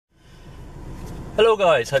Hello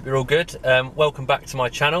guys, hope you're all good. Welcome back to my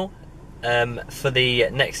channel for the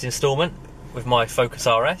next instalment with my Focus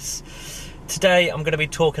RS. Today I'm going to be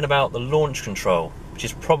talking about the launch control, which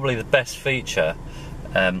is probably the best feature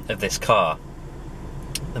of this car.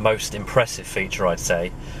 The most impressive feature, I'd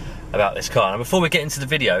say, about this car. And before we get into the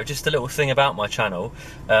video, just a little thing about my channel.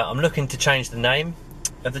 I'm looking to change the name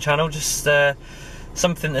of the channel, just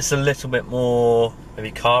something that's a little bit more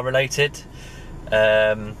maybe car related,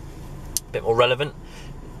 bit more relevant.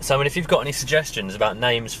 So I mean, if you've got any suggestions about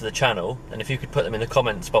names for the channel, and if you could put them in the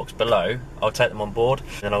comments box below, I'll take them on board,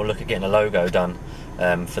 and I'll look at getting a logo done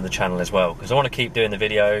for the channel as well, because I want to keep doing the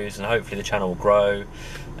videos and hopefully the channel will grow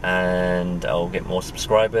and I'll get more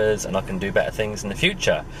subscribers and I can do better things in the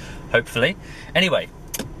future, hopefully. Anyway,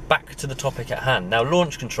 back to the topic at hand. Now,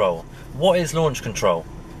 launch control. What is launch control?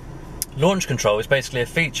 Launch control is basically a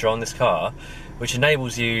feature on this car which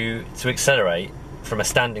enables you to accelerate from a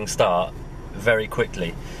standing start very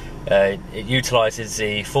quickly. It utilises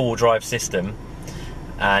the four-wheel drive system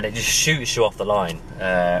and it just shoots you off the line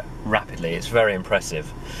rapidly. It's very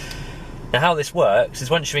impressive. Now, how this works is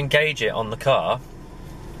once you engage it on the car,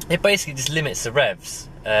 it basically just limits the revs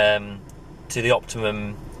to the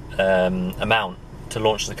optimum amount to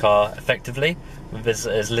launch the car effectively, with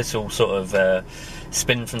as little sort of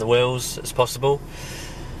spin from the wheels as possible.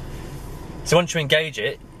 So once you engage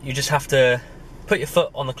it, you just have to put your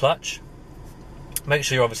foot on the clutch, make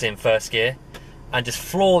sure you're obviously in first gear, and just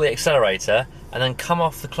floor the accelerator and then come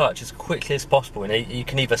off the clutch as quickly as possible. And you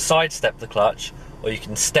can either sidestep the clutch or you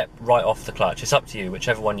can step right off the clutch. It's up to you,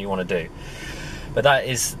 whichever one you want to do. But that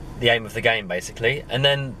is the aim of the game, basically. And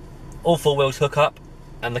then all four wheels hook up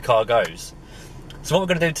and the car goes. So what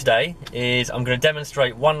we're going to do today is I'm going to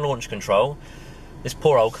demonstrate one launch control. This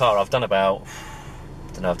poor old car, I've done about,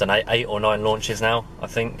 I don't know, I've done 8 or 9 launches now, I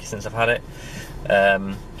think, since I've had it.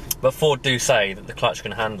 But Ford do say that the clutch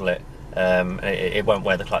can handle it. It won't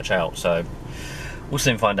wear the clutch out, so we'll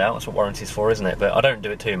soon find out. That's what warranty's for, isn't it? But I don't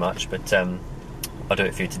do it too much, but I'll do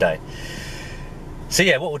it for you today. So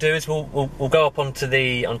yeah, what we'll do is we'll go up onto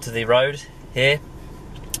the road here,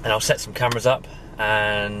 and I'll set some cameras up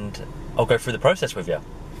and I'll go through the process with you.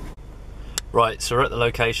 Right, so we're at the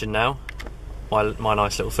location now, my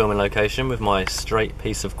nice little filming location with my straight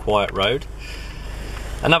piece of quiet road.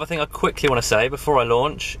 Another thing I quickly want to say before I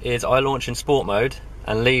launch is I launch in sport mode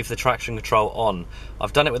and leave the traction control on.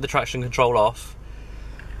 I've done it with the traction control off.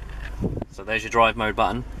 So there's your drive mode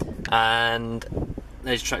button, and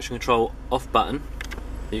there's your traction control off button.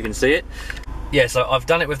 You can see it. Yeah, so I've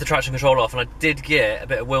done it with the traction control off, and I did get a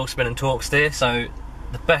bit of wheel spin and torque steer. So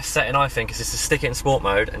the best setting, I think, is just to stick it in sport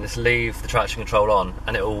mode and just leave the traction control on,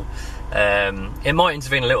 and it'll it might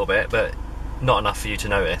intervene a little bit, but not enough for you to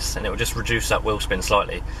notice, and it will just reduce that wheel spin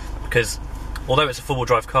slightly, because although it's a four-wheel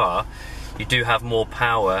drive car, you do have more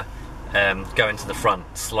power going to the front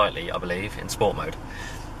slightly, I believe, in sport mode.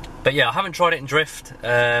 But yeah, I haven't tried it in drift,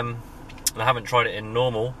 and I haven't tried it in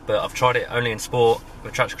normal, but I've tried it only in sport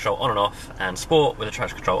with traction control on and off, and sport with the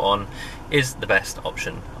traction control on is the best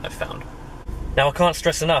option I've found. Now, I can't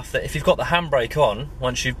stress enough that if you've got the handbrake on,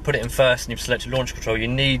 once you've put it in first and you've selected launch control, you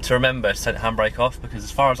need to remember to take the handbrake off, because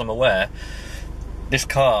as far as I'm aware, this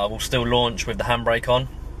car will still launch with the handbrake on,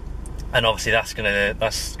 and obviously that's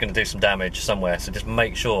gonna do some damage somewhere. So just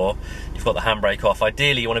make sure you've got the handbrake off.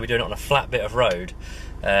 Ideally, you want to be doing it on a flat bit of road,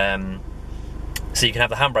 so you can have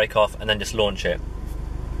the handbrake off and then just launch it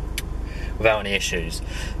without any issues.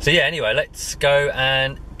 So yeah, anyway, let's go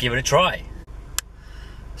and give it a try.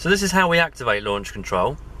 So this is how we activate launch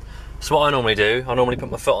control. So what I normally do, I normally put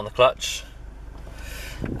my foot on the clutch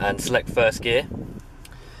and select first gear.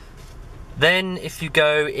 Then if you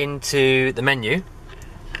go into the menu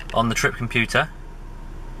on the trip computer,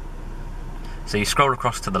 so you scroll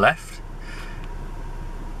across to the left,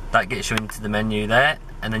 that gets you into the menu there,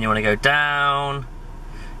 and then you want to go down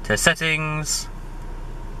to settings,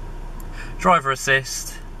 driver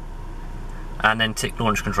assist, and then tick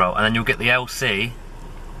launch control, and then you'll get the LC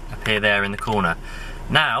appear there in the corner.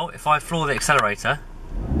 Now, if I floor the accelerator,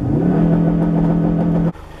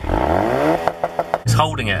 it's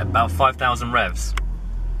holding it at about 5,000 revs,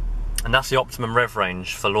 and that's the optimum rev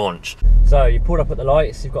range for launch. So you pulled up at the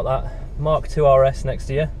lights, you've got that Mk3 RS next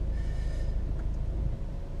to you.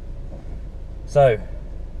 So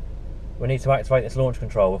we need to activate this launch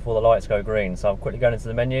control before the lights go green. So I'm quickly going into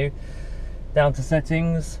the menu, down to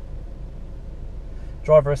settings,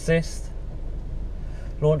 driver assist,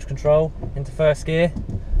 launch control, into first gear.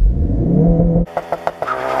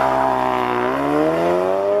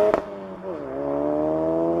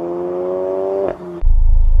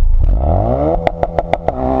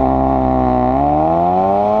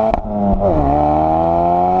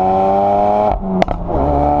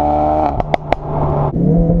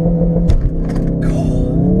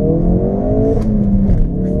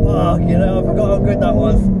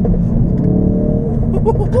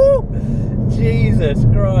 Jesus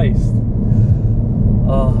Christ.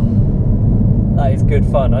 Oh, that is good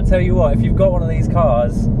fun. I tell you what, if you've got one of these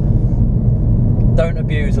cars, don't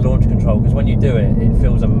abuse the launch control, because when you do it, it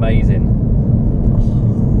feels amazing.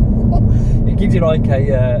 It gives you like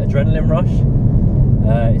a adrenaline rush.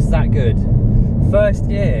 It's that good. First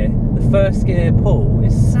gear, the first gear pull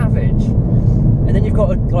is savage, and then you've got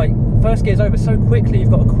to, like, first gear's over so quickly, you've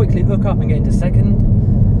got to quickly hook up and get into second.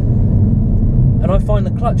 And I find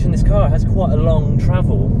the clutch in this car has quite a long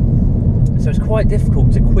travel, so it's quite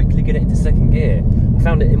difficult to quickly get it into second gear. I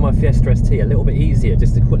found it in my Fiesta ST a little bit easier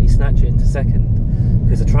just to quickly snatch it into second,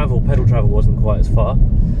 because the pedal travel wasn't quite as far.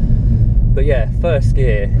 But yeah, first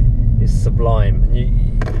gear is sublime, and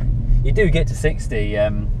you do get to 60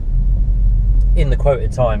 in the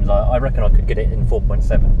quoted times. I reckon I could get it in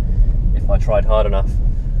 4.7 if I tried hard enough.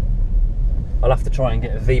 I'll have to try and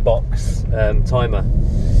get a V-Box timer,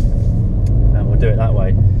 and we'll do it that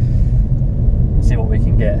way. See what we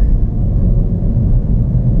can get.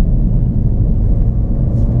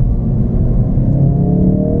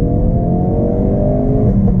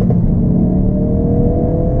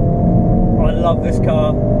 I love this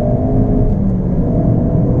car.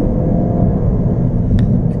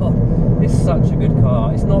 Such a good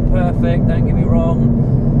car. It's not perfect, don't get me wrong,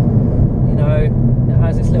 you know, it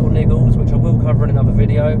has its little niggles which I will cover in another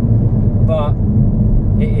video, but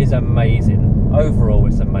it is amazing. Overall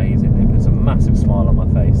it's amazing. It puts a massive smile on my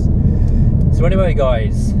face. So anyway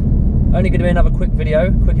guys, only going to be another quick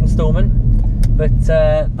video, quick installment, but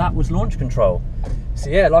that was launch control. So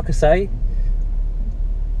yeah, like I say,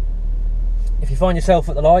 if you find yourself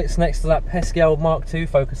at the lights next to that pesky old Mark II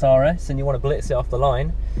Focus RS and you want to blitz it off the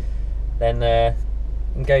line, then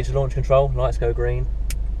engage the launch control, lights go green,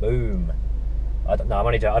 boom. I don't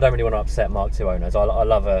really want to upset Mark II owners. I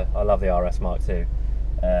love the RS Mark II,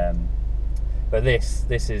 but this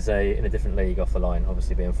is in a different league off the line,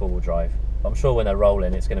 obviously being four-wheel drive. I'm sure when they're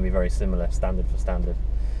rolling, it's going to be very similar, standard for standard.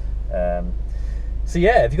 So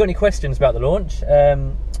yeah, if you've got any questions about the launch,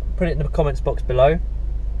 put it in the comments box below,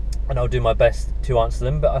 and I'll do my best to answer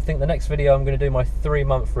them. But I think the next video I'm going to do my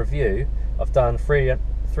 3-month review. I've done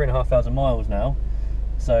 3,500 miles now,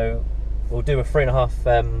 so we'll do a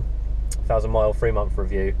 3,500 mile 3-month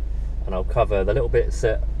review, and I'll cover the little bits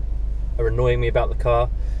that are annoying me about the car,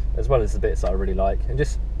 as well as the bits that I really like, and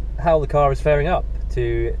just how the car is faring up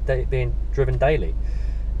to being driven daily.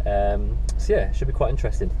 So yeah, it should be quite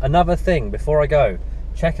interesting. Another thing before I go,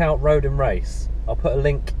 check out Road and Race. I'll put a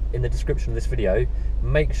link in the description of this video.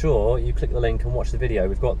 Make sure you click the link and watch the video.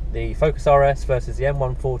 We've got the Focus RS versus the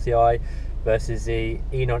M140i versus the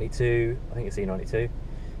E92, I think it's E92,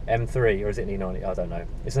 M3, or is it an E90? I don't know.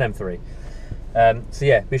 It's an M3. So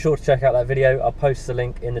yeah, be sure to check out that video. I'll post the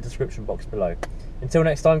link in the description box below. Until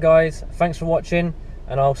next time guys, thanks for watching,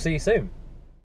 and I'll see you soon.